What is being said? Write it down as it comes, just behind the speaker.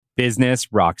Business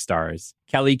Rockstars.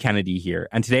 Kelly Kennedy here,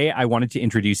 and today I wanted to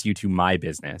introduce you to my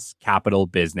business, Capital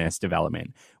Business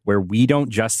Development, where we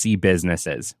don't just see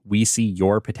businesses, we see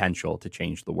your potential to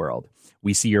change the world.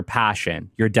 We see your passion,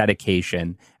 your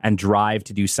dedication, and drive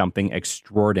to do something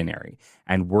extraordinary,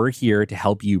 and we're here to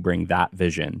help you bring that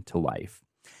vision to life.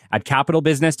 At Capital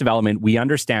Business Development, we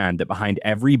understand that behind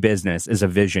every business is a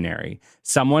visionary,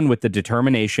 someone with the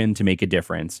determination to make a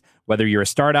difference. Whether you're a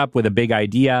startup with a big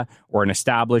idea or an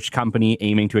established company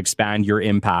aiming to expand your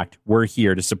impact, we're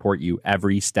here to support you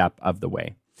every step of the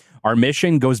way. Our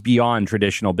mission goes beyond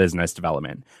traditional business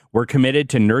development. We're committed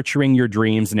to nurturing your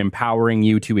dreams and empowering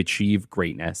you to achieve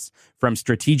greatness. From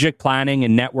strategic planning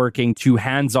and networking to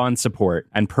hands-on support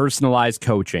and personalized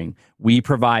coaching, we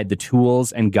provide the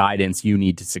tools and guidance you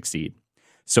need to succeed.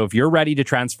 So if you're ready to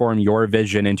transform your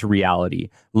vision into reality,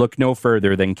 look no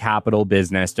further than Capital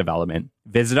Business Development.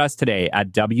 Visit us today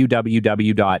at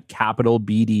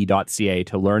www.capitalbd.ca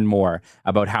to learn more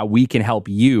about how we can help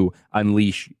you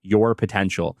unleash your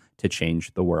potential to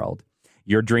change the world.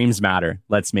 Your dreams matter.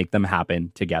 Let's make them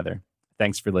happen together.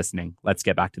 Thanks for listening. Let's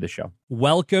get back to the show.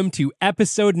 Welcome to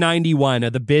episode 91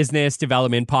 of the Business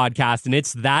Development Podcast. And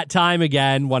it's that time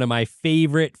again, one of my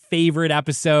favorite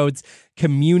episodes,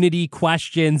 Community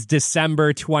Questions,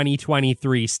 December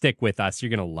 2023. Stick with us. You're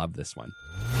going to love this one.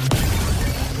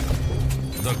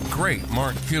 The great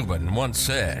Mark Cuban once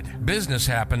said, "Business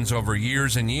happens over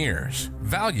years and years.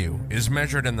 Value is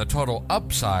measured in the total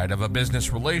upside of a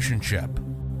business relationship,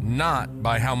 not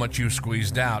by how much you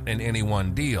squeezed out in any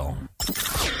one deal."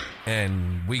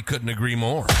 And we couldn't agree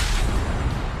more.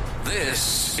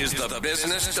 This is the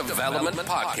Business Development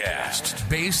Podcast,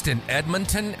 based in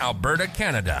Edmonton, Alberta,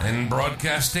 Canada, and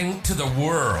broadcasting to the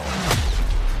world.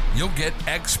 You'll get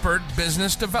expert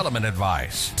business development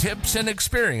advice, tips and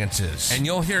experiences, and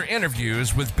you'll hear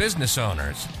interviews with business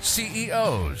owners,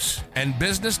 CEOs, and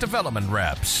business development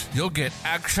reps. You'll get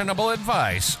actionable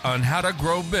advice on how to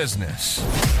grow business.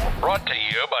 Brought to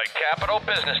you by Capital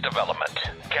Business Development,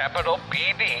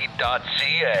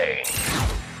 capitalbd.ca.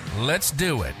 Let's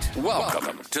do it.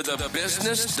 Welcome to the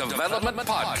Business Development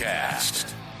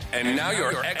Podcast. And now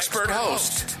your expert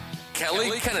host,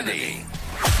 Kelly Kennedy.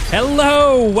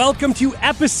 Hello, welcome to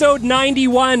episode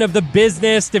 91 of the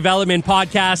Business Development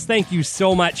Podcast. Thank you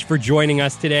so much for joining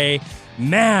us today.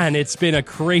 Man, it's been a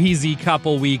crazy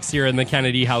couple weeks here in the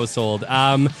Kennedy household.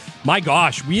 My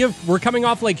gosh, we're coming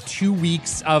off like 2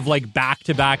 weeks of like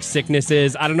back-to-back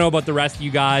sicknesses. I don't know about the rest of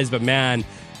you guys, but man,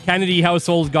 Kennedy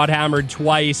household got hammered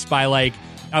twice by like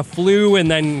a flu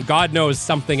and then God knows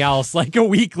something else like a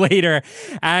week later.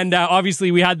 And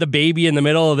obviously we had the baby in the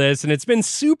middle of this, and it's been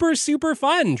super, super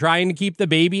fun trying to keep the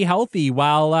baby healthy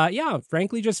while,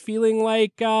 frankly, just feeling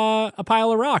like a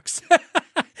pile of rocks.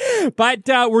 But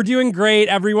we're doing great.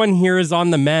 Everyone here is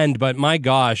on the mend. But my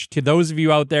gosh, to those of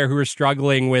you out there who are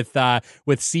struggling with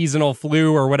seasonal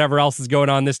flu or whatever else is going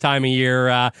on this time of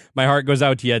year, my heart goes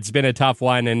out to you. It's been a tough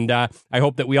one, and I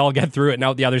hope that we all get through it and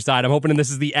out the other side. I'm hoping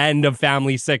this is the end of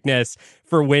family sickness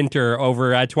for winter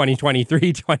over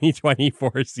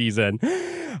 2023-2024 season.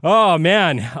 Oh,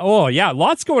 man. Oh, yeah.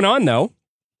 Lots going on, though.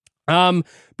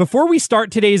 Before we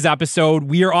start today's episode,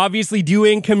 we are obviously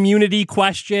doing community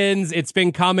questions. It's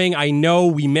been coming. I know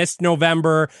we missed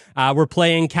November. We're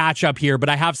playing catch up here, but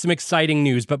I have some exciting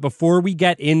news. But before we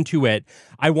get into it,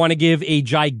 I want to give a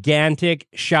gigantic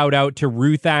shout out to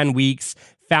Ruth Ann Weeks,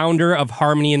 founder of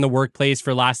Harmony in the Workplace,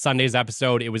 for last Sunday's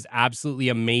episode. It was absolutely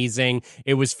amazing.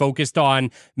 It was focused on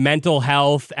mental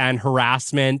health and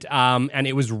harassment, and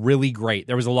it was really great.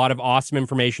 There was a lot of awesome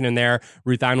information in there.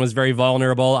 Ruth Ann was very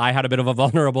vulnerable. I had a bit of a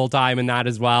vulnerable time in that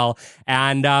as well,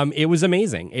 and it was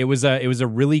amazing. It was a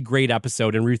really great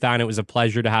episode, and Ruth Ann, it was a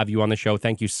pleasure to have you on the show.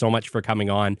 Thank you so much for coming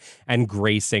on and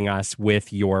gracing us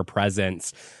with your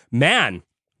presence. Man,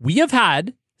 we have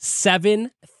had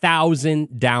 7,000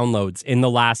 downloads in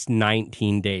the last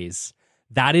 19 days.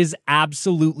 That is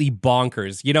absolutely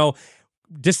bonkers. You know,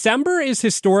 December is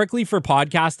historically for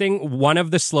podcasting one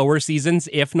of the slower seasons,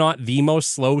 if not the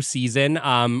most slow season,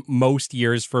 most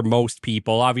years for most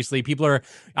people. Obviously, people are,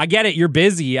 I get it, you're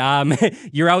busy.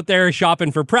 You're out there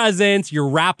shopping for presents, you're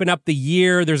wrapping up the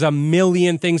year, there's a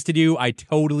million things to do. I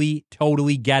totally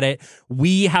get it.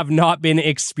 We have not been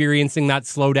experiencing that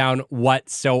slowdown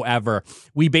whatsoever.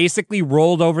 We basically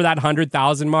rolled over that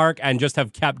 100,000 mark and just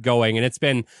have kept going, and it's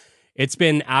been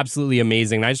absolutely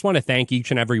amazing. And I just want to thank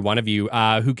each and every one of you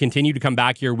who continue to come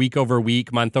back here week over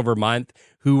week, month over month,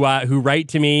 who write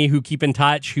to me, who keep in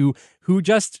touch, who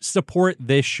just support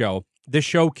this show. This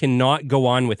show cannot go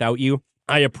on without you.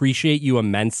 I appreciate you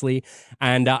immensely,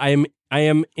 and I'm I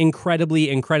am incredibly,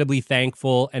 incredibly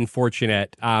thankful and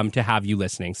fortunate to have you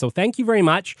listening. So thank you very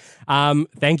much.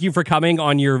 Thank you for coming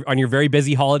on your very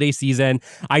busy holiday season.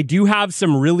 I do have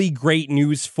some really great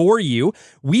news for you.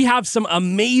 We have some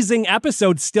amazing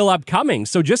episodes still upcoming.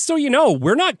 So just so you know,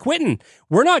 we're not quitting.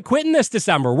 We're not quitting this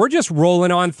December. We're just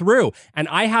rolling on through. And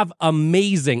I have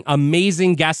amazing,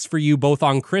 amazing guests for you both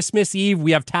on Christmas Eve.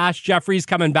 We have Tash Jeffries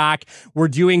coming back. We're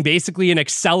doing basically an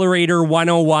Accelerator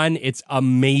 101. It's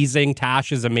amazing.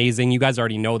 Tash is amazing. You guys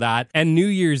already know that. And New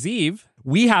Year's Eve,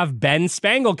 we have Ben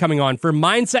Spangle coming on for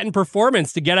Mindset and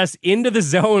Performance to get us into the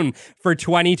zone for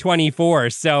 2024.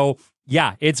 So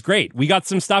yeah, it's great. We got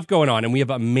some stuff going on and we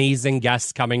have amazing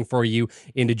guests coming for you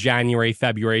into January,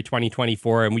 February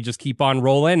 2024. And we just keep on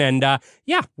rolling. And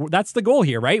yeah, that's the goal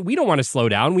here, right? We don't want to slow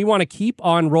down. We want to keep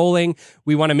on rolling.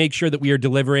 We want to make sure that we are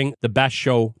delivering the best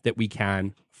show that we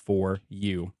can for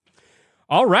you.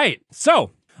 All right.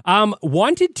 So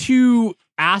wanted to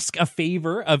ask a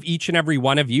favor of each and every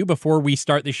one of you before we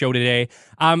start the show today.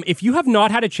 If you have not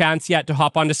had a chance yet to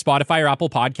hop onto Spotify or Apple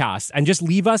Podcasts and just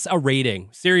leave us a rating,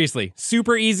 seriously,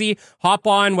 super easy. Hop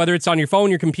on, whether it's on your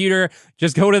phone, your computer,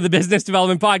 just go to the Business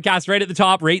Development Podcast right at the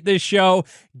top, rate this show,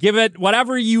 give it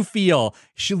whatever you feel.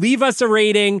 Leave us a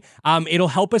rating. It'll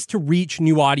help us to reach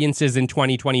new audiences in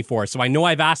 2024. So I know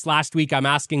I've asked last week, I'm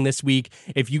asking this week.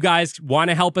 If you guys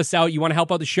want to help us out, you want to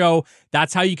help out the show,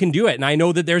 that's how you can do it. And I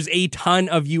know that there's a ton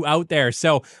of you out there.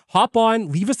 So hop on,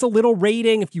 leave us a little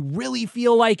rating. If you really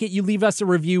feel like it, you leave us a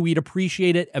review. We'd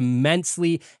appreciate it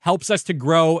immensely. Helps us to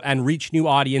grow and reach new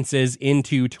audiences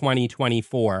into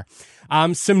 2024.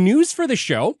 Some news for the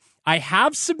show. I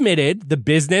have submitted the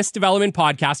Business Development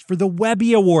Podcast for the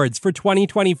Webby Awards for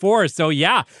 2024. So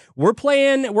yeah, we're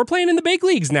playing in the big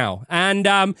leagues now. And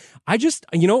I just,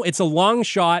 it's a long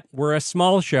shot. We're a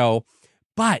small show,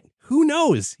 but who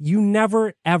knows? You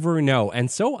never, ever know.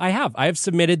 And so I have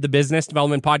submitted the Business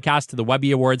Development Podcast to the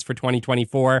Webby Awards for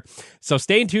 2024. So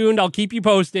stay tuned. I'll keep you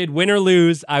posted. Win or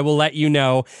lose, I will let you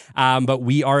know. But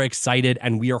we are excited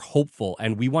and we are hopeful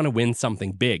and we want to win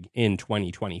something big in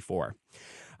 2024.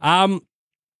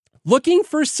 Looking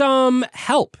for some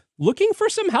help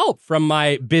from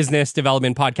my Business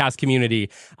Development Podcast community.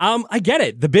 I get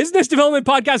it. The Business Development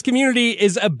Podcast community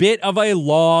is a bit of a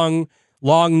long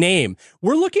name.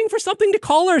 We're looking for something to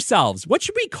call ourselves. What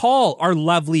should we call our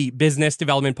lovely Business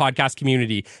Development Podcast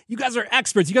community? You guys are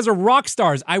experts. You guys are rock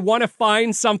stars. I want to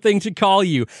find something to call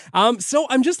you. So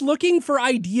I'm just looking for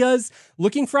ideas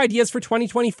for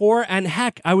 2024. And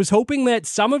heck, I was hoping that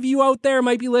some of you out there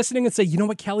might be listening and say, you know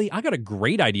what, Kelly, I got a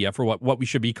great idea for what we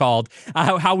should be called,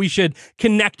 how we should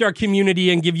connect our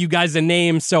community and give you guys a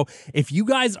name. So if you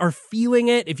guys are feeling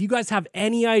it, if you guys have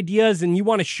any ideas and you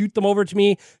want to shoot them over to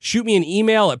me, shoot me an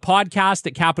email at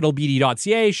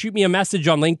podcast@capitalbd.ca. Shoot me a message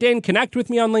on LinkedIn. Connect with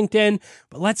me on LinkedIn.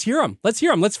 But let's hear them.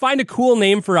 Let's find a cool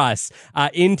name for us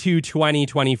into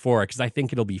 2024 because I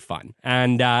think it'll be fun.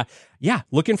 And yeah,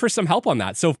 looking for some help on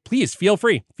that. So please feel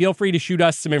free to shoot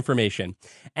us some information.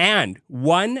 And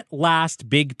one last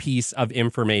big piece of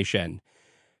information.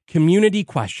 Community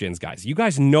questions, guys. You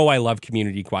guys know I love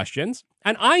community questions.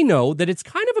 And I know that it's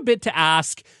kind of a bit to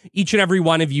ask each and every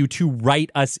one of you to write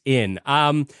us in.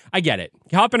 I get it.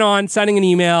 Hopping on, sending an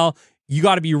email. You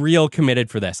got to be real committed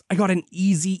for this. I got an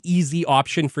easy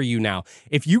option for you now.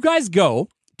 If you guys go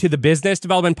to the Business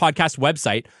Development Podcast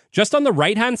website, just on the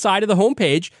right-hand side of the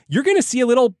homepage, you're going to see a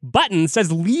little button that says,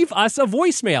 leave us a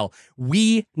voicemail.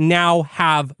 We now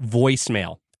have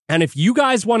voicemail. And if you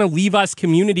guys want to leave us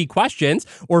community questions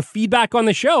or feedback on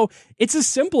the show, it's as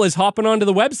simple as hopping onto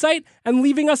the website and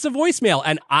leaving us a voicemail.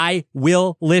 And I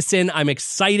will listen. I'm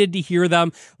excited to hear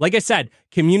them. Like I said,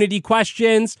 community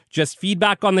questions, just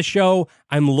feedback on the show.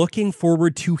 I'm looking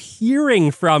forward to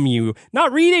hearing from you.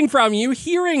 Not reading from you,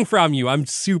 hearing from you. I'm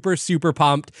super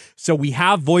pumped. So we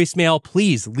have voicemail.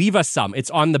 Please leave us some.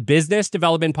 It's on the Business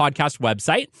Development Podcast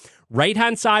website.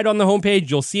 Right-hand side on the homepage,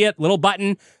 you'll see it, little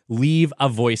button, leave a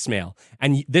voicemail.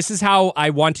 And this is how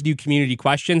I want to do community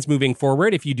questions moving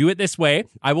forward. If you do it this way,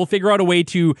 I will figure out a way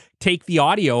to take the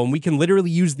audio and we can literally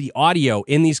use the audio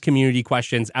in these community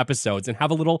questions episodes and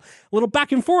have a little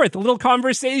back and forth, a little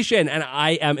conversation. And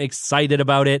I am excited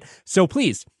about it. So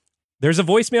please, there's a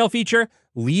voicemail feature.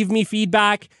 Leave me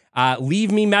feedback.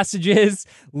 Leave me messages,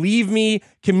 leave me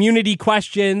community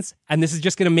questions, and this is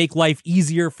just going to make life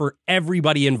easier for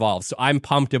everybody involved. So I'm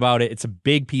pumped about it. It's a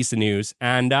big piece of news.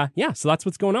 And yeah, so that's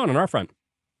what's going on our front.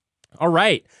 All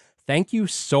right. Thank you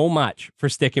so much for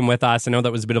sticking with us. I know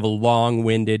that was a bit of a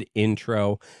long-winded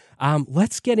intro.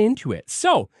 Let's get into it.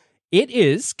 So it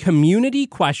is Community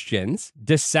Questions,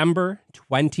 December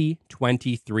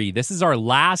 2023. This is our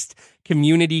last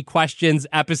community questions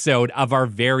episode of our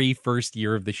very first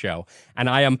year of the show. And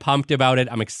I am pumped about it.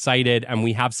 I'm excited. And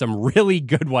we have some really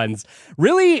good ones.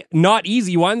 Really not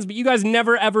easy ones, but you guys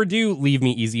never ever do leave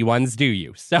me easy ones, do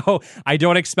you? So I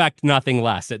don't expect nothing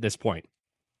less at this point.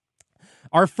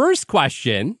 Our first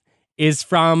question is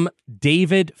from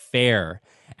David Fair.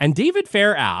 And David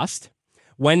Fair asked,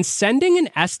 when sending an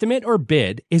estimate or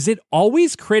bid, is it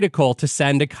always critical to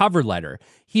send a cover letter?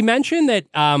 He mentioned that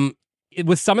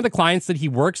with some of the clients that he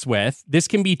works with, this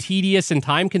can be tedious and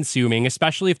time consuming,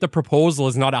 especially if the proposal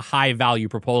is not a high value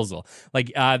proposal.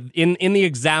 Like in the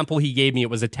example he gave me, it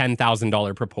was a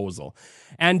 $10,000 proposal.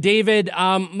 And David,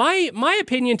 my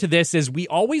opinion to this is we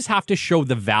always have to show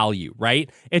the value, right?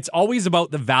 It's always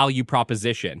about the value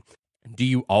proposition. Do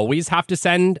you always have to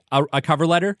send a cover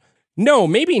letter? No,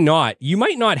 maybe not. You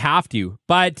might not have to,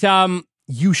 but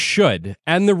you should.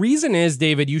 And the reason is,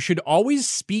 David, you should always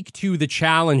speak to the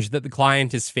challenge that the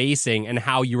client is facing and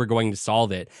how you are going to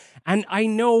solve it. And I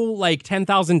know like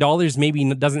 $10,000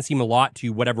 maybe doesn't seem a lot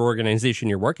to whatever organization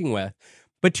you're working with,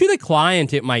 but to the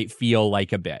client, it might feel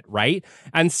like a bit, right?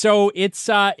 And so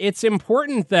it's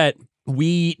important that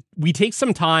we take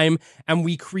some time and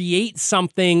we create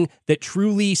something that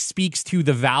truly speaks to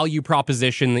the value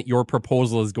proposition that your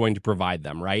proposal is going to provide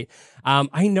them, right?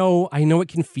 I know it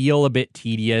can feel a bit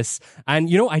tedious. And,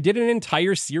 I did an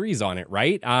entire series on it,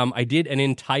 right? I did an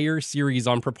entire series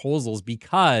on proposals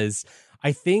because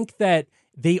I think that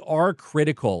they are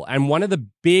critical. And one of the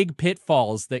big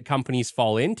pitfalls that companies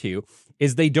fall into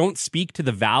is they don't speak to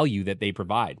the value that they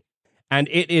provide. And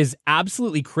it is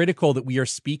absolutely critical that we are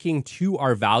speaking to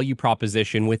our value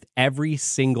proposition with every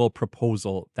single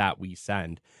proposal that we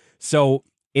send. So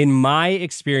in my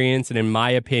experience and in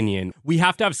my opinion, we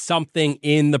have to have something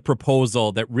in the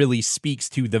proposal that really speaks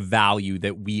to the value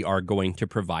that we are going to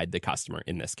provide the customer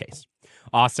in this case.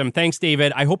 Awesome. Thanks,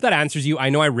 David. I hope that answers you. I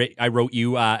know I wrote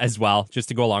you as well, just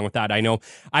to go along with that. I know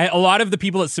a lot of the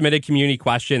people that submitted community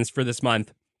questions for this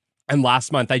month and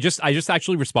last month, I just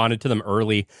actually responded to them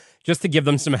early just to give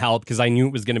them some help because I knew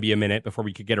it was going to be a minute before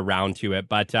we could get around to it.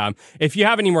 But if you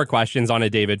have any more questions on it,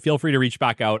 David, feel free to reach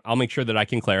back out. I'll make sure that I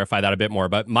can clarify that a bit more.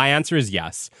 But my answer is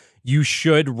yes. You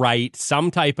should write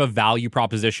some type of value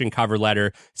proposition cover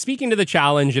letter speaking to the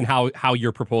challenge and how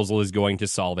your proposal is going to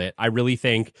solve it. I really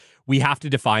think we have to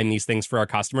define these things for our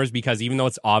customers because even though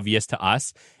it's obvious to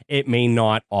us, it may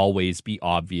not always be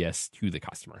obvious to the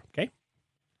customer. Okay.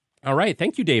 All right.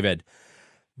 Thank you, David.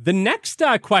 The next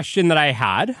question that I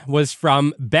had was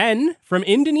from Ben from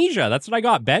Indonesia. That's what I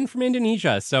got. Ben from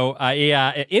Indonesia. So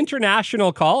an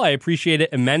international call. I appreciate it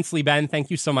immensely, Ben.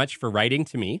 Thank you so much for writing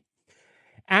to me.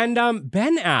 And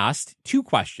Ben asked two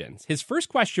questions. His first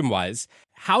question was,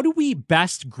 how do we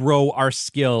best grow our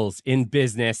skills in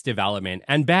business development?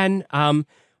 And Ben, I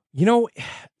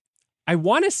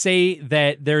want to say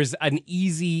that there's an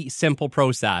easy, simple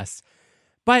process.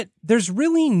 But there's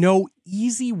really no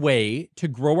easy way to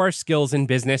grow our skills in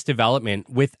business development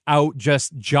without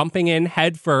just jumping in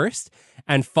head first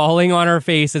and falling on our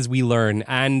face as we learn.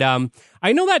 And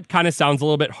I know that kind of sounds a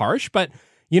little bit harsh, but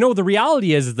the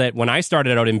reality is that when I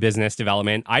started out in business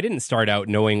development, I didn't start out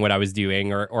knowing what I was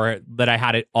doing or that I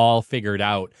had it all figured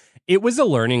out. It was a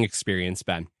learning experience,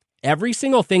 Ben. Every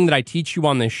single thing that I teach you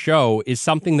on this show is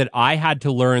something that I had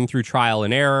to learn through trial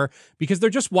and error because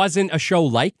there just wasn't a show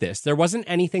like this. There wasn't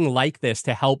anything like this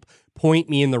to help point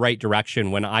me in the right direction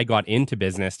when I got into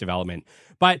business development.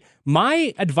 But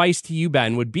my advice to you,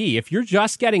 Ben, would be if you're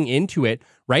just getting into it,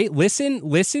 right?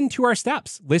 Listen to our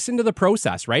steps. Listen to the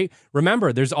process, right?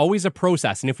 Remember, there's always a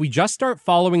process. And if we just start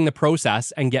following the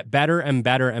process and get better and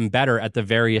better and better at the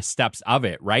various steps of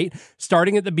it, right?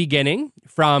 Starting at the beginning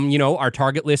from, our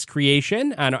target list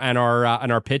creation and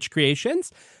our pitch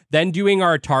creations, then doing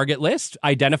our target list,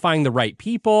 identifying the right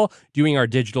people, doing our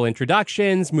digital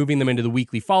introductions, moving them into the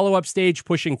weekly follow-up stage,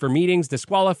 pushing for meetings,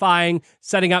 disqualifying,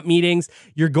 setting up meetings.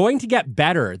 You're going to get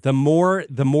better the more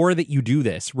that you do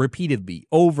this repeatedly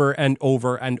over and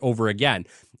over and over again.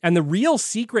 And the real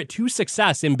secret to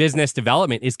success in business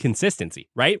development is consistency,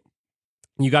 right?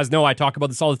 You guys know I talk about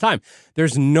this all the time.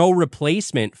 There's no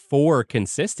replacement for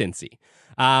consistency.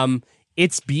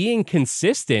 It's being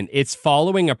consistent. It's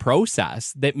following a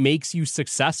process that makes you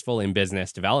successful in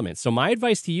business development. So my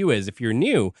advice to you is if you're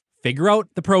new, figure out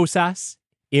the process,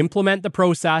 implement the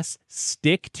process,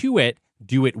 stick to it,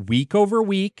 do it week over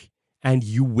week, and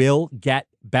you will get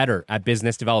better at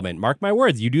business development. Mark my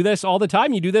words, you do this all the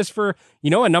time. You do this for,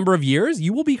 a number of years,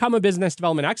 you will become a business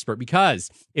development expert because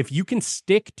if you can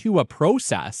stick to a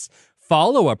process,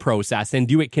 follow a process and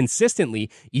do it consistently,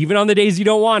 even on the days you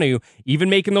don't want to, even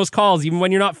making those calls, even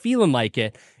when you're not feeling like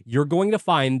it, you're going to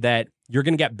find that you're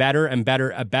going to get better and better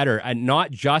and better at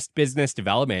not just business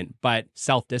development, but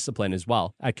self-discipline as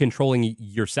well, at controlling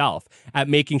yourself, at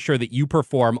making sure that you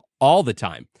perform all the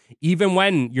time, even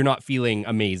when you're not feeling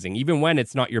amazing, even when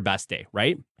it's not your best day,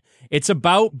 right? It's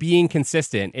about being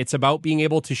consistent. It's about being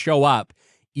able to show up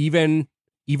even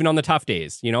on the tough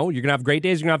days. You're going to have great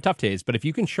days, you're going to have tough days, but if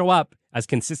you can show up as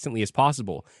consistently as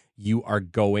possible, you are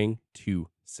going to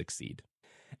succeed.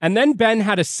 And then Ben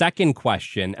had a second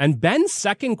question, and Ben's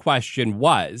second question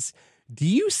was, do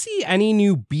you see any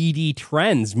new BD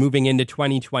trends moving into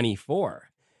 2024?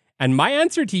 And my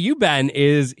answer to you, Ben,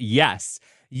 is yes.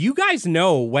 You guys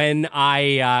know when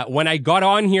I got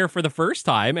on here for the first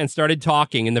time and started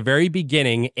talking in the very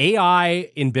beginning,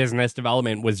 AI in business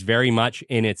development was very much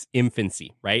in its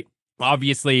infancy, right?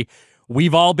 Obviously,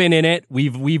 we've all been in it.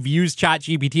 We've used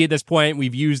ChatGPT at this point.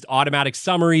 We've used automatic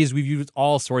summaries. We've used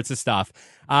all sorts of stuff.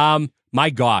 My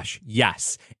gosh,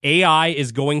 yes. AI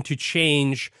is going to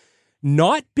change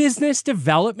not business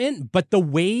development, but the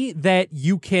way that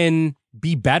you can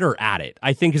be better at it,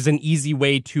 I think, is an easy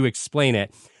way to explain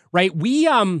it, right? We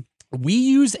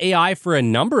use AI for a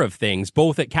number of things,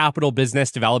 both at Capital Business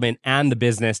Development and the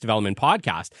Business Development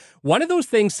Podcast. One of those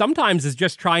things sometimes is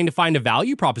just trying to find a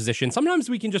value proposition. Sometimes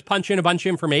we can just punch in a bunch of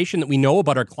information that we know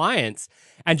about our clients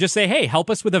and just say, hey, help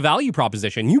us with a value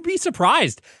proposition. You'd be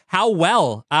surprised how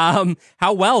well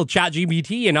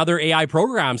ChatGPT and other AI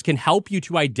programs can help you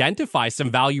to identify some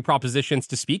value propositions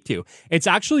to speak to. It's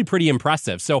actually pretty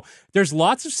impressive. So there's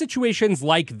lots of situations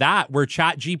like that where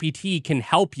ChatGPT can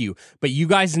help you, but you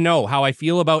guys know how I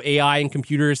feel about AI and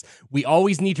computers. We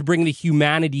always need to bring the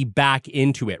humanity back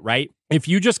into it, right? If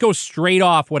you just go straight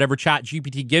off whatever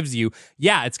ChatGPT gives you,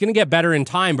 yeah, it's going to get better in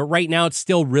time, but right now it's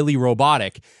still really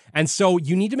robotic. And so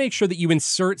you need to make sure that you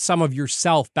insert some of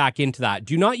yourself back into that.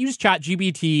 Do not use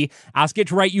ChatGPT, ask it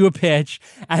to write you a pitch,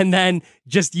 and then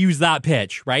just use that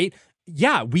pitch, right?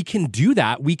 Yeah, we can do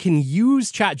that. We can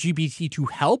use ChatGPT to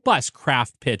help us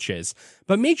craft pitches,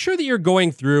 but make sure that you're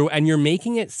going through and you're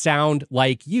making it sound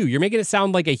like you. You're making it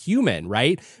sound like a human,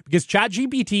 right? Because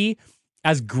ChatGPT,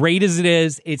 as great as it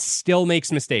is, it still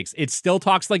makes mistakes. It still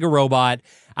talks like a robot.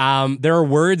 There are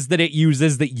words that it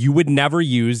uses that you would never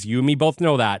use. You and me both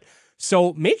know that.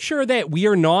 So make sure that we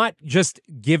are not just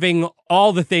giving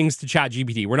all the things to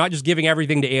ChatGPT. We're not just giving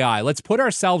everything to AI. Let's put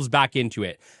ourselves back into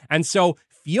it. And so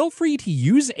feel free to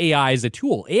use AI as a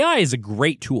tool. AI is a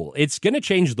great tool. It's going to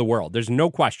change the world. There's no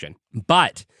question.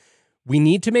 But we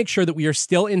need to make sure that we are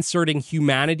still inserting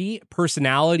humanity,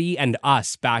 personality, and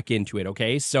us back into it,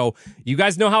 okay? So you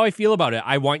guys know how I feel about it.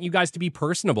 I want you guys to be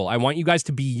personable. I want you guys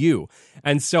to be you.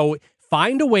 And so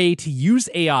find a way to use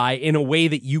AI in a way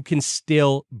that you can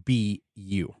still be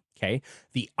you, okay?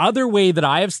 The other way that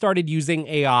I have started using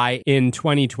AI in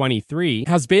 2023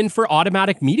 has been for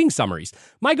automatic meeting summaries.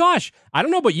 My gosh, I don't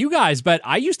know about you guys, but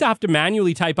I used to have to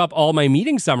manually type up all my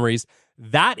meeting summaries.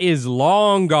 That is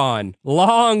long gone,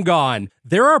 long gone.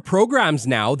 There are programs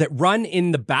now that run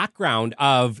in the background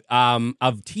of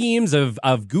Teams,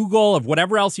 of Google, of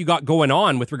whatever else you got going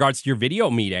on with regards to your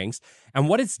video meetings. And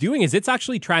what it's doing is it's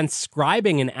actually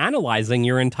transcribing and analyzing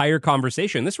your entire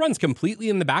conversation. This runs completely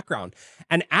in the background.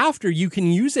 And after, you can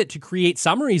use it to create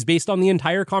summaries based on the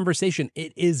entire conversation.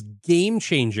 It is game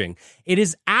changing. It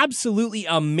is absolutely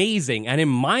amazing. And in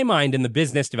my mind, in the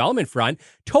business development front,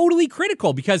 totally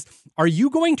critical, because are you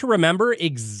going to remember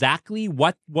exactly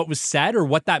what was said or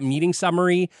what that meeting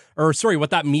what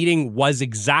that meeting was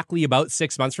exactly about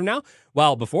 6 months from now?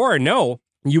 Well, before, no.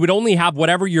 You would only have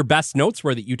whatever your best notes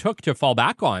were that you took to fall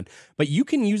back on. But you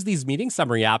can use these meeting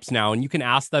summary apps now, and you can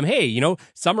ask them, hey,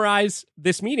 summarize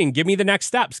this meeting. Give me the next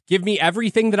steps. Give me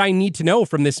everything that I need to know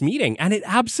from this meeting. And it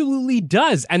absolutely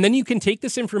does. And then you can take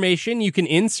this information, you can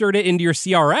insert it into your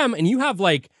CRM, and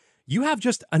you have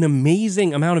just an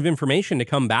amazing amount of information to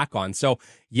come back on. So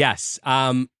yes,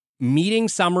 meeting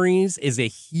summaries is a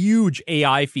huge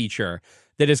AI feature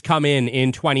that has come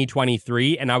in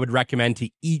 2023, and I would recommend to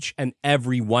each and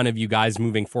every one of you guys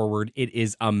moving forward. It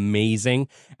is amazing,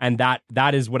 and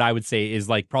that is what I would say is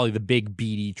like probably the big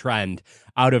BD trend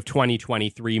out of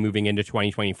 2023 moving into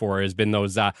 2024 has been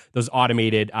those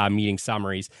automated meeting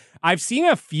summaries. I've seen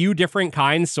a few different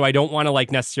kinds, so I don't want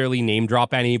to necessarily name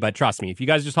drop any, but trust me, if you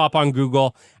guys just hop on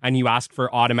Google and you ask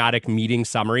for automatic meeting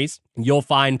summaries, you'll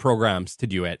find programs to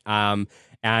do it.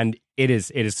 And it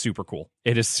is super cool.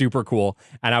 It is super cool.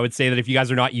 And I would say that if you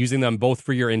guys are not using them both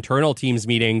for your internal Teams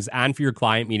meetings and for your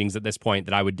client meetings at this point,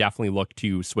 that I would definitely look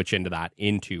to switch into that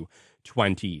into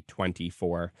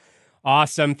 2024.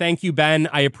 Awesome. Thank you, Ben.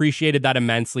 I appreciated that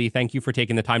immensely. Thank you for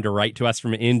taking the time to write to us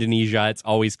from Indonesia. It's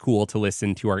always cool to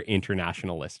listen to our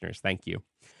international listeners. Thank you.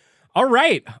 All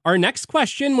right. Our next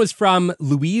question was from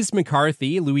Louise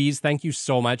McCarthy. Louise, thank you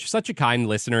so much. Such a kind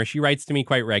listener. She writes to me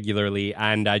quite regularly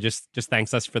and just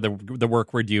thanks us for the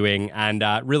work we're doing. And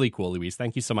really cool, Louise.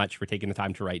 Thank you so much for taking the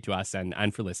time to write to us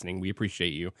and for listening. We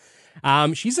appreciate you.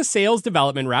 She's a sales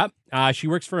development rep. She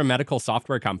works for a medical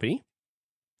software company.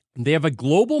 They have a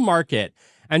global market.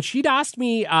 And she'd asked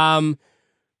me,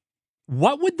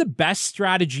 what would the best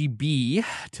strategy be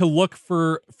to look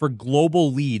for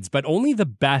global leads, but only the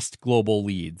best global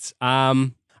leads?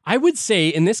 I would say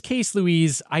in this case,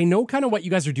 Louise, I know kind of what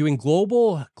you guys are doing.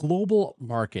 Global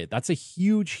market. That's a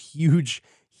huge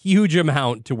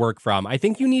amount to work from. I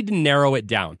think you need to narrow it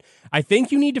down. I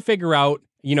think you need to figure out,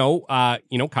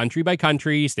 country by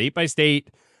country, state by state,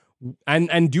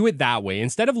 and do it that way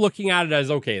instead of looking at it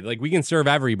as, okay, like we can serve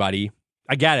everybody.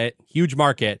 I get it. Huge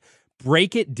market.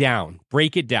 Break it down,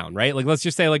 right? Like, let's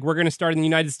just say, like, we're going to start in the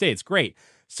United States. Great.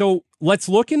 So let's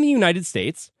look in the United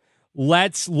States.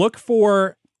 Let's look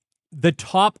for the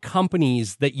top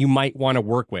companies that you might want to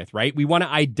work with, right? We want to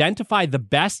identify the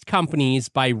best companies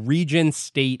by region,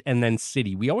 state, and then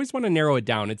city. We always want to narrow it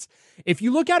down. If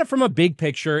you look at it from a big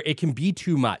picture, it can be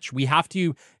too much. We have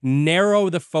to narrow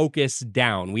the focus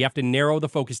down.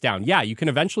 Yeah, you can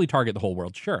eventually target the whole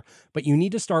world, sure, but you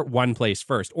need to start one place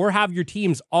first or have your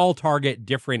teams all target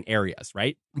different areas,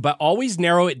 right? But always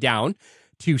narrow it down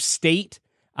to state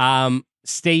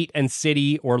and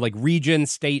city, or like region,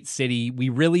 state, city. We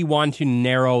really want to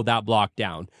narrow that block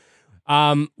down.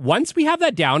 Once we have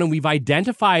that down and we've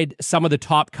identified some of the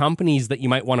top companies that you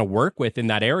might want to work with in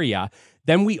that area,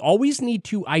 then we always need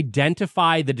to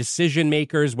identify the decision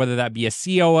makers, whether that be a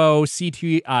COO,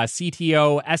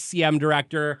 CTO, SCM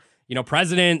director,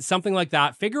 president, something like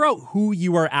that. Figure out who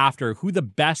you are after, who the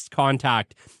best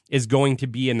contact is going to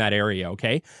be in that area,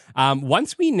 okay?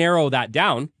 Once we narrow that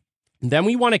down, then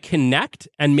we want to connect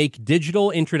and make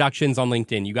digital introductions on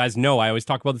LinkedIn. You guys know I always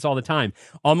talk about this all the time.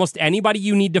 Almost anybody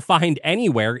you need to find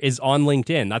anywhere is on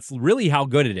LinkedIn. That's really how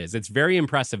good it is. It's very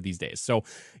impressive these days. So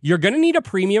you're going to need a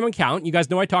premium account. You guys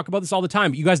know I talk about this all the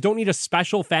time. But you guys don't need a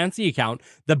special fancy account.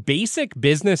 The basic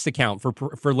business account for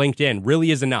LinkedIn really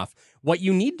is enough. What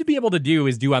you need to be able to do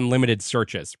is do unlimited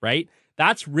searches, right?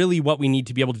 That's really what we need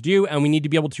to be able to do, and we need to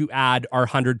be able to add our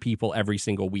 100 people every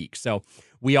single week. So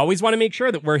we always want to make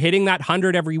sure that we're hitting that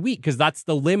 100 every week because that's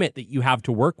the limit that you have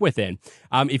to work within.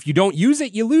 If you don't use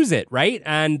it, you lose it, right?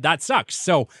 And that sucks.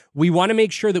 So we want to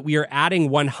make sure that we are adding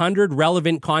 100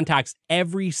 relevant contacts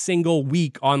every single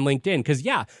week on LinkedIn because,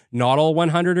 yeah, not all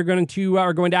 100 are going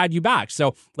to add you back.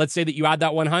 So let's say that you add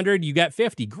that 100, you get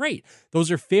 50. Great.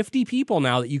 Those are 50 people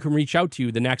now that you can reach out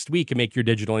to the next week and make your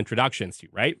digital introductions to,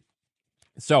 right?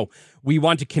 So we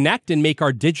want to connect and make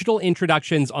our digital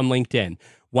introductions on LinkedIn.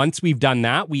 Once we've done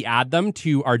that, we add them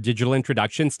to our digital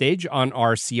introduction stage on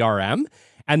our CRM.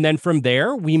 And then from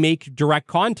there, we make direct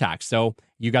contact. So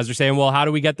you guys are saying, well, how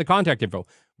do we get the contact info?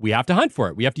 We have to hunt for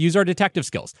it. We have to use our detective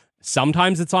skills.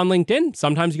 Sometimes it's on LinkedIn.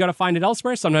 Sometimes you got to find it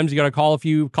elsewhere. Sometimes you got to call a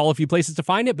few places to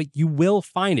find it, but you will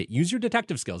find it. Use your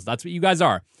detective skills. That's what you guys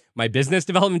are. My business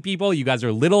development people, you guys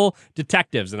are little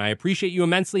detectives, and I appreciate you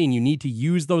immensely, and you need to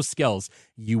use those skills.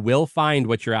 You will find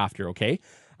what you're after, okay?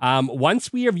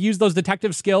 Once we have used those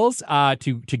detective skills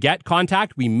to get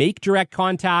contact, we make direct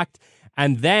contact,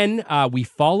 and then we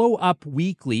follow up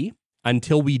weekly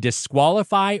until we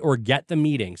disqualify or get the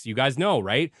meeting. So you guys know,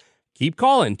 right? Keep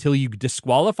calling till you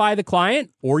disqualify the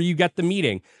client or you get the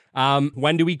meeting.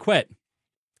 When do we quit?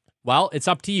 Well, it's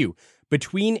up to you.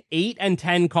 Between 8 and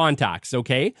 10 contacts,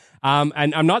 okay?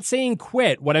 And I'm not saying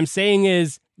quit. What I'm saying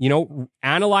is,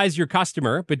 analyze your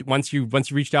customer, but once you've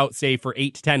reached out, say, for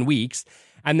 8 to 10 weeks,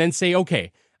 and then say,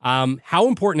 okay, how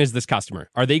important is this customer?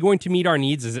 Are they going to meet our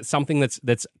needs? Is it something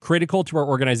that's critical to our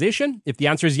organization? If the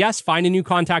answer is yes, find a new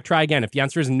contact, try again. If the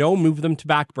answer is no, move them to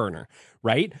back burner,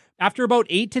 right? After about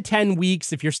 8 to 10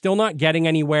 weeks, if you're still not getting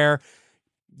anywhere,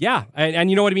 yeah, and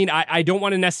you know what I mean? I don't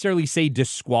want to necessarily say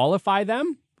disqualify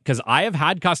them, because I have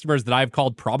had customers that I've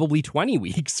called probably 20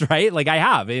 weeks, right? Like I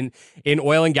have in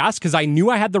oil and gas because I knew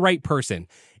I had the right person.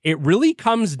 It really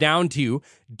comes down to,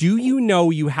 do you know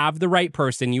you have the right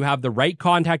person, you have the right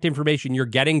contact information, you're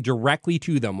getting directly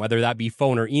to them, whether that be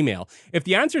phone or email? If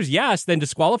the answer is yes, then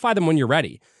disqualify them when you're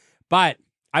ready. But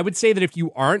I would say that if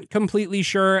you aren't completely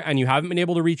sure and you haven't been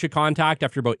able to reach a contact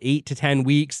after about 8 to 10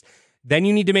 weeks, then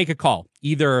you need to make a call.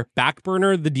 Either back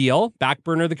burner the deal, back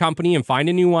burner the company and find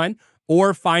a new one,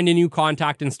 or find a new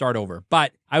contact and start over.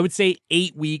 But I would say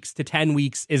 8 weeks to 10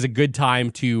 weeks is a good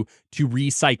time to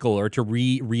recycle or to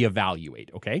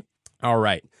reevaluate, okay? All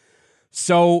right.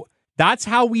 So that's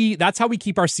how we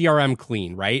keep our CRM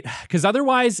clean, right? Because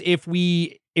otherwise, if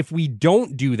we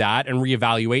don't do that and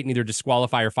reevaluate and either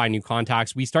disqualify or find new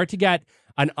contacts, we start to get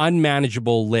an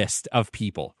unmanageable list of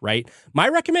people, right? My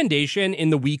recommendation in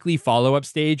the weekly follow-up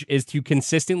stage is to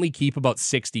consistently keep about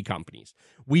 60 companies.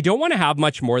 We don't want to have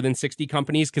much more than 60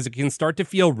 companies because it can start to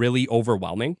feel really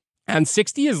overwhelming. And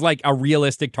 60 is like a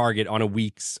realistic target on a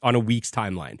week's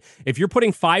timeline. If you're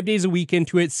putting 5 days a week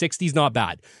into it, 60 is not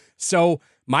bad. So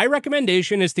my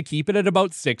recommendation is to keep it at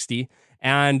about 60.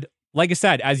 And like I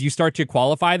said, as you start to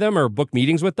qualify them or book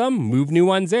meetings with them, move new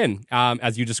ones in.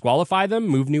 As you disqualify them,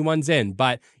 move new ones in.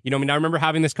 But, I remember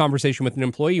having this conversation with an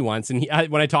employee once, and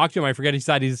when I talked to him, I forget he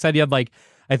said he had like,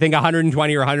 I think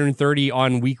 120 or 130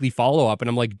 on weekly follow-up. And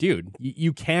I'm like, dude,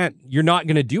 you're not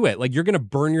going to do it. Like, you're going to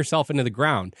burn yourself into the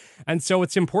ground. And so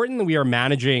it's important that we are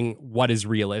managing what is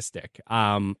realistic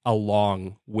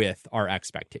along with our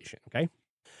expectation. Okay.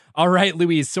 All right,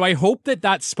 Louise. So I hope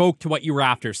that spoke to what you were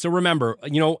after. So remember,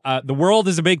 the world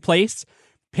is a big place.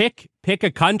 Pick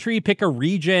a country, pick a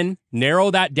region,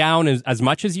 narrow that down as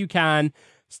much as you can.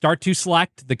 Start to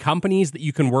select the companies that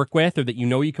you can work with or that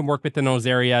you can work with in those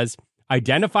areas.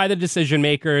 Identify the decision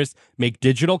makers, make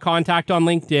digital contact on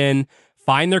LinkedIn,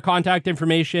 find their contact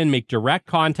information, make direct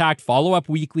contact, follow up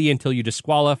weekly until you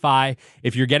disqualify.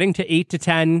 If you're getting to 8 to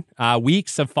 10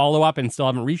 weeks of follow up and still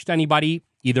haven't reached anybody,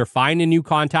 either find a new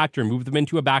contact or move them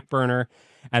into a back burner.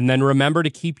 And then remember to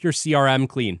keep your CRM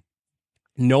clean.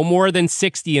 No more than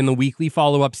 60 in the weekly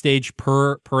follow-up stage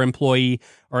per employee,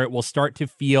 or it will start to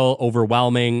feel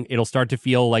overwhelming. It'll start to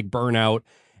feel like burnout.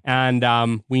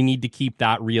 And we need to keep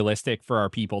that realistic for our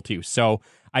people too. So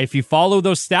if you follow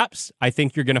those steps, I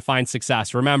think you're going to find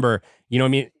success. Remember,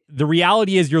 the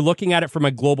reality is you're looking at it from a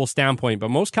global standpoint, but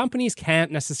most companies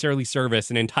can't necessarily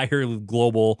service an entire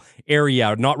global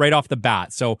area, not right off the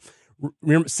bat. So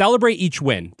celebrate each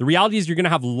win. The reality is you're going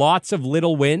to have lots of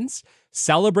little wins.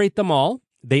 Celebrate them all.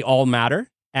 They all matter.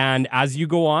 And as you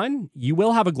go on, you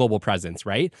will have a global presence,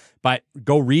 right? But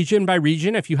go region by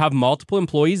region. If you have multiple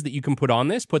employees that you can put on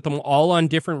this, put them all on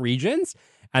different regions.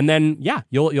 And then,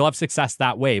 you'll have success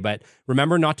that way. But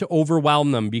remember not to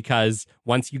overwhelm them, because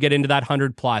once you get into that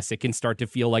 100 plus, it can start to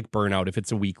feel like burnout if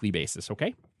it's a weekly basis,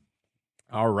 okay?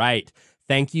 All right.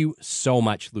 Thank you so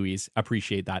much, Louise.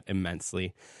 Appreciate that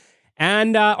immensely.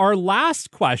 And our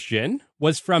last question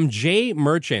was from Jay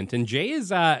Merchant. And Jay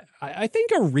is, I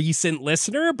think, a recent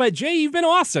listener. But Jay, you've been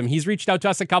awesome. He's reached out to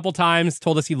us a couple times,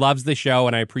 told us he loves the show,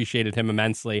 and I appreciated him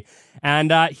immensely.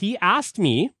 And he asked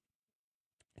me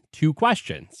 2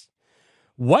 questions.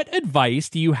 What advice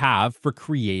do you have for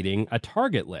creating a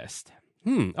target list?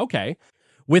 Okay.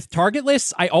 With target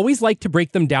lists, I always like to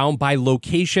break them down by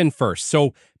location first.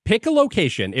 So pick a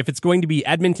location. If it's going to be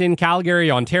Edmonton,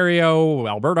 Calgary, Ontario,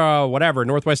 Alberta, whatever,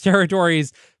 Northwest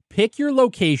Territories, pick your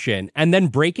location and then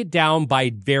break it down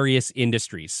by various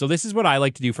industries. So this is what I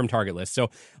like to do from target lists. So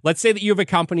let's say that you have a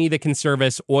company that can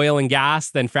service oil and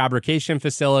gas, then fabrication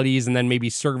facilities, and then maybe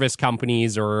service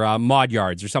companies or mod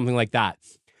yards or something like that.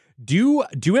 Do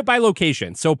it by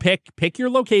location. So pick your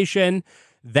location,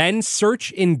 then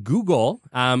search in Google.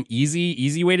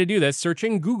 Easy way to do this. Search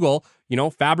in Google,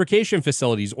 fabrication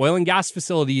facilities, oil and gas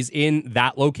facilities in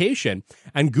that location.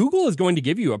 And Google is going to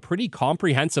give you a pretty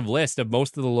comprehensive list of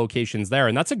most of the locations there.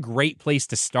 And that's a great place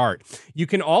to start. You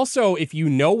can also, if you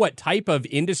know what type of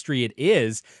industry it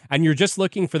is, and you're just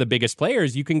looking for the biggest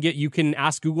players, you can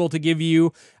ask Google to give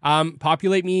you,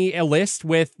 populate me a list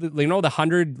with, the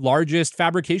 100 largest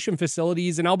fabrication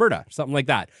facilities in Alberta, something like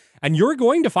that. And you're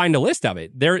going to find a list of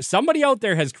it. Somebody out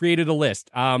there has created a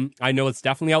list. I know it's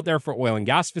definitely out there for oil and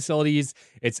gas facilities.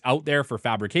 It's out there for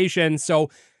fabrication. So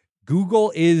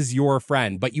Google is your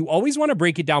friend, but you always want to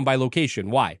break it down by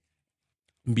location. Why?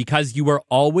 Because you are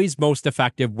always most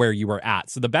effective where you are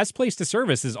at. So the best place to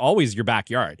service is always your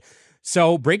backyard.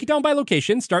 So break it down by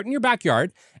location, start in your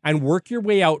backyard, and work your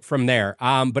way out from there.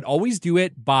 But always do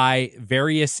it by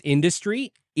various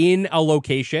industry in a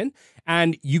location.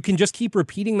 And you can just keep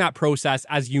repeating that process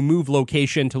as you move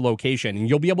location to location. And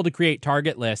you'll be able to create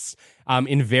target lists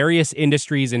in various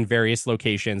industries in various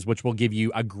locations, which will give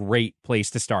you a great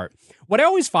place to start. What I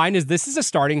always find is this is a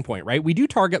starting point, right? We do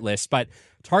target lists, but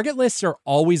target lists are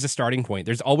always a starting point.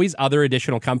 There's always other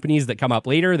additional companies that come up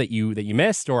later that you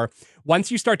missed, or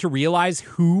once you start to realize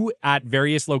who at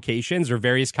various locations or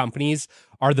various companies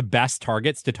are the best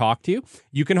targets to talk to,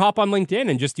 you can hop on LinkedIn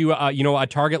and just do a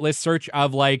target list search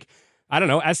of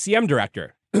SCM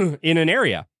director in an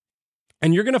area.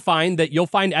 And you're going to find that you'll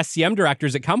find SCM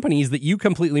directors at companies that you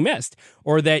completely missed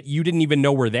or that you didn't even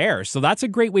know were there. So that's a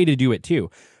great way to do it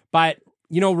too. But,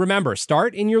 remember,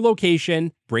 start in your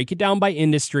location, break it down by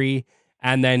industry,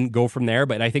 and then go from there.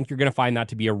 But I think you're going to find that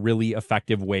to be a really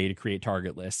effective way to create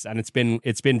target lists. And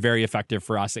it's been very effective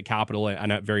for us at Capital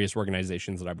and at various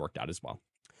organizations that I've worked at as well.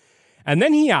 And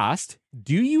then he asked,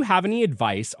 do you have any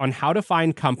advice on how to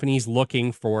find companies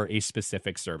looking for a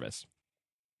specific service?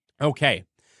 Okay.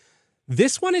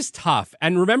 This one is tough.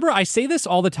 And remember, I say this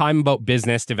all the time about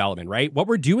business development, right? What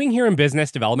we're doing here in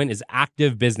business development is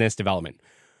active business development.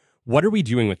 What are we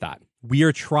doing with that? We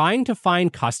are trying to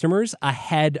find customers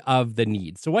ahead of the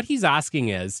need. So what he's asking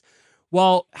is,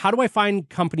 well, how do I find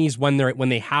companies when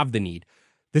they have the need?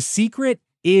 The secret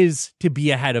is to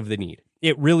be ahead of the need.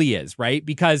 It really is, right?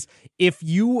 Because if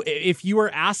you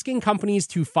are asking companies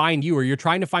to find you, or you're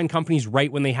trying to find companies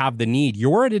right when they have the need,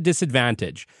 you're at a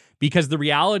disadvantage. Because the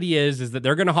reality is that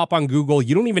they're going to hop on Google.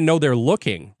 You don't even know they're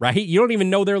looking, right? You don't even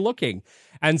know they're looking.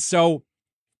 And so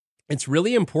it's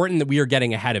really important that we are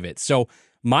getting ahead of it. So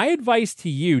my advice to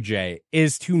you, Jay,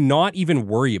 is to not even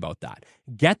worry about that.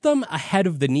 Get them ahead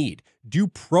of the need. Do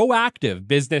proactive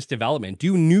business development,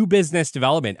 do new business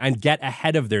development, and get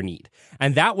ahead of their need.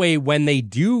 And that way, when they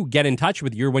do get in touch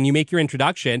with you, or when you make your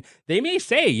introduction, they may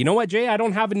say, you know what, Jay, I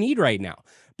don't have a need right now.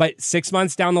 But 6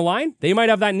 months down the line, they might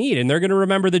have that need, and they're going to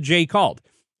remember that Jay called.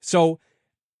 So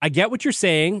I get what you're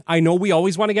saying. I know we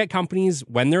always want to get companies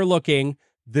when they're looking.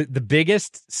 The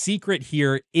biggest secret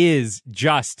here is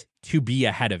just to be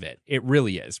ahead of it. It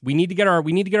really is. We need to get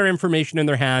our information in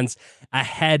their hands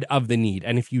ahead of the need.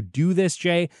 And if you do this,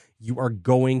 Jay, you are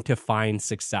going to find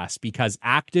success, because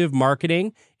active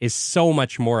marketing is so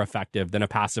much more effective than a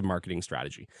passive marketing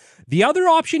strategy. The other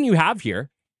option you have here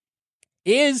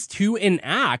is to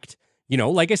enact,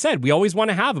 like I said, we always want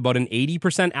to have about an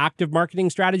 80% active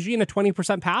marketing strategy and a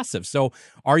 20% passive. So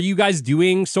are you guys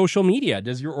doing social media?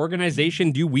 Does your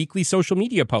organization do weekly social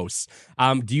media posts?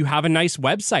 Do you have a nice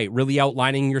website really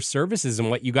outlining your services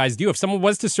and what you guys do? If someone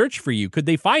was to search for you, could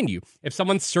they find you? If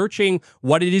someone's searching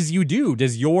what it is you do,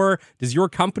 does your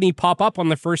company pop up on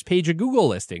the first page of Google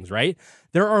listings, right?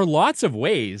 There are lots of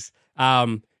ways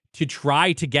to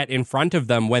try to get in front of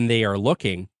them when they are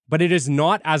looking. But it is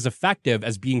not as effective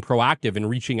as being proactive and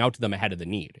reaching out to them ahead of the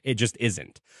need. It just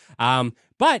isn't.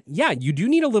 But yeah, you do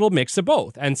need a little mix of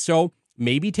both. And so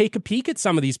maybe take a peek at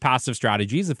some of these passive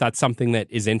strategies if that's something that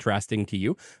is interesting to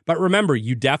you. But remember,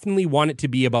 you definitely want it to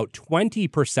be about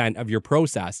 20% of your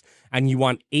process, and you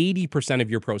want 80% of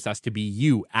your process to be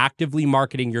you actively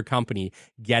marketing your company,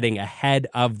 getting ahead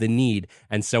of the need.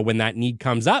 And so when that need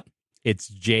comes up, it's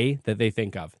Jay that they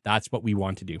think of. That's what we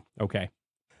want to do. Okay.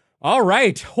 All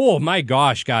right. Oh my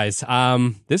gosh, guys.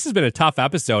 This has been a tough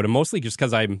episode, and mostly just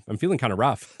because I'm feeling kind of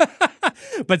rough.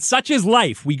 But such is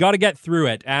life. We got to get through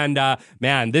it. And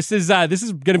man, this is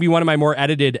going to be one of my more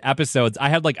edited episodes. I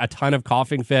had like a ton of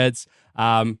coughing fits.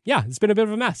 Yeah, it's been a bit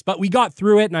of a mess, but we got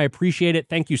through it, and I appreciate it.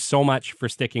 Thank you so much for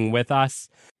sticking with us.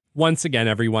 Once again,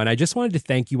 everyone, I just wanted to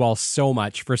thank you all so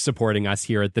much for supporting us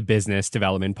here at the Business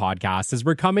Development Podcast. As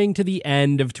we're coming to the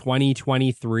end of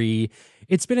 2023,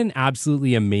 it's been an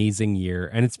absolutely amazing year,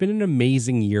 and it's been an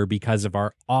amazing year because of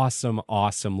our awesome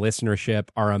listenership,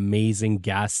 our amazing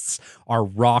guests, our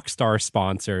rock star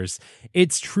sponsors.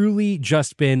 It's truly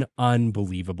just been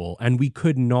unbelievable, and we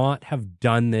could not have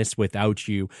done this without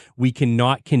you. We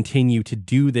cannot continue to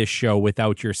do this show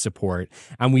without your support,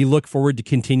 and we look forward to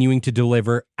continuing to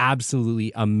deliver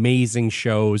absolutely amazing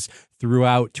shows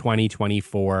throughout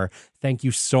 2024. Thank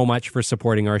you so much for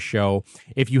supporting our show.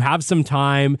 If you have some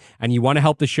time and you want to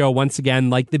help the show, once again,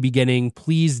 like the beginning,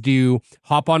 please do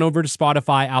hop on over to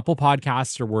Spotify, Apple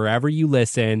Podcasts, or wherever you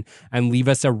listen, and leave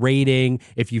us a rating.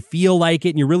 If you feel like it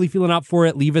and you're really feeling up for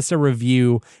it, leave us a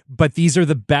review. But these are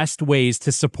the best ways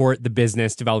to support the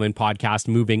Business Development Podcast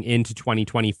moving into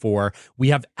 2024. We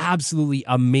have absolutely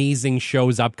amazing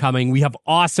shows upcoming. We have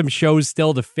awesome shows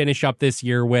still to finish up this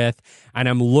year with, and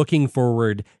I'm looking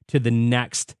forward to the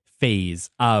next phase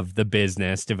of the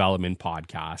Business Development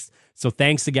Podcast. So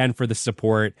thanks again for the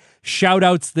support. Shout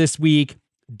outs this week: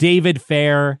 David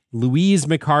Fair, Louise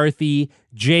McCarthy,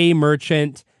 Jay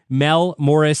Merchant, Mel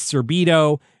Morris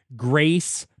Cerbito,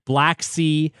 Grace Black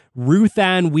Sea, Ruth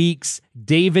Ann Weeks,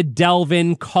 David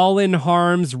Delvin, Colin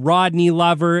Harms, Rodney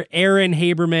Lover, Aaron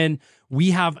Haberman.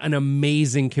 We have an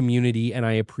amazing community, and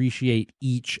I appreciate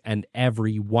each and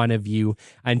every one of you.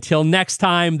 Until next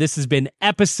time, this has been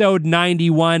episode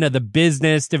 91 of the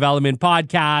Business Development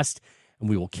Podcast, and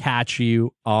we will catch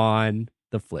you on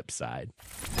the flip side.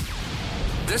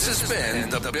 This has been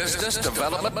the Business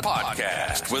Development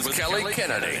Podcast with Kelly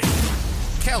Kennedy.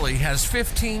 Kelly has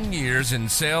 15 years in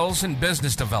sales and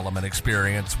business development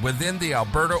experience within the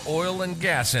Alberta oil and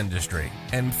gas industry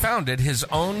and founded his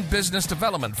own business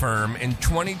development firm in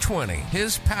 2020.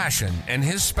 His passion and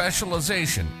his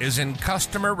specialization is in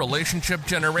customer relationship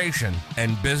generation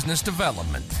and business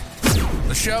development.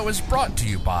 The show is brought to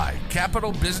you by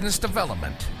Capital Business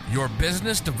Development, your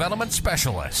business development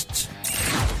specialists.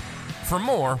 For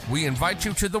more, we invite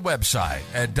you to the website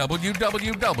at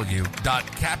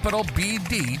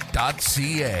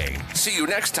www.capitalbd.ca. See you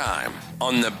next time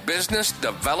on the Business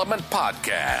Development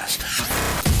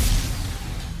Podcast.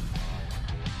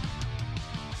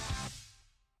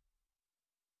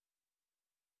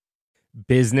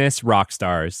 Business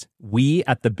Rockstars. We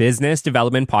at the Business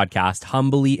Development Podcast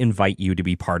humbly invite you to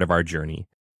be part of our journey.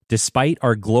 Despite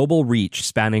our global reach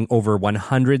spanning over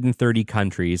 130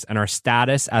 countries and our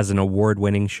status as an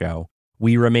award-winning show,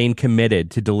 we remain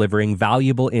committed to delivering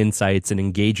valuable insights and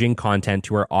engaging content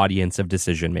to our audience of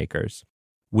decision makers.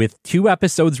 With 2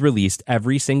 episodes released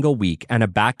every single week and a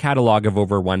back catalog of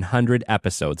over 100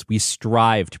 episodes, we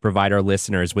strive to provide our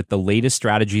listeners with the latest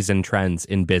strategies and trends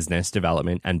in business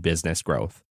development and business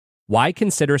growth. Why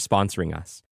consider sponsoring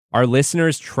us? Our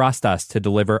listeners trust us to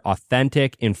deliver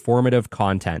authentic, informative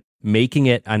content, making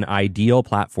it an ideal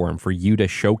platform for you to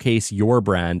showcase your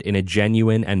brand in a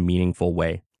genuine and meaningful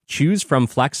way. Choose from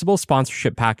flexible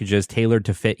sponsorship packages tailored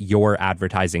to fit your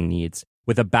advertising needs.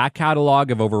 With a back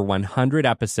catalog of over 100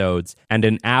 episodes and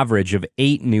an average of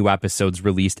 8 new episodes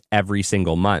released every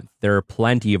single month, there are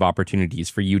plenty of opportunities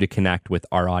for you to connect with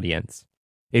our audience.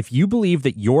 If you believe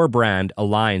that your brand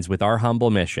aligns with our humble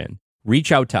mission,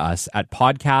 reach out to us at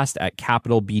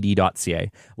podcast@capitalbd.ca.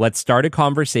 Let's start a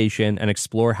conversation and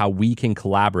explore how we can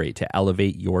collaborate to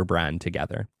elevate your brand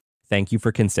together. Thank you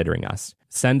for considering us.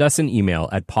 Send us an email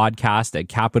at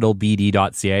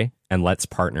podcast@capitalbd.ca and let's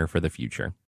partner for the future.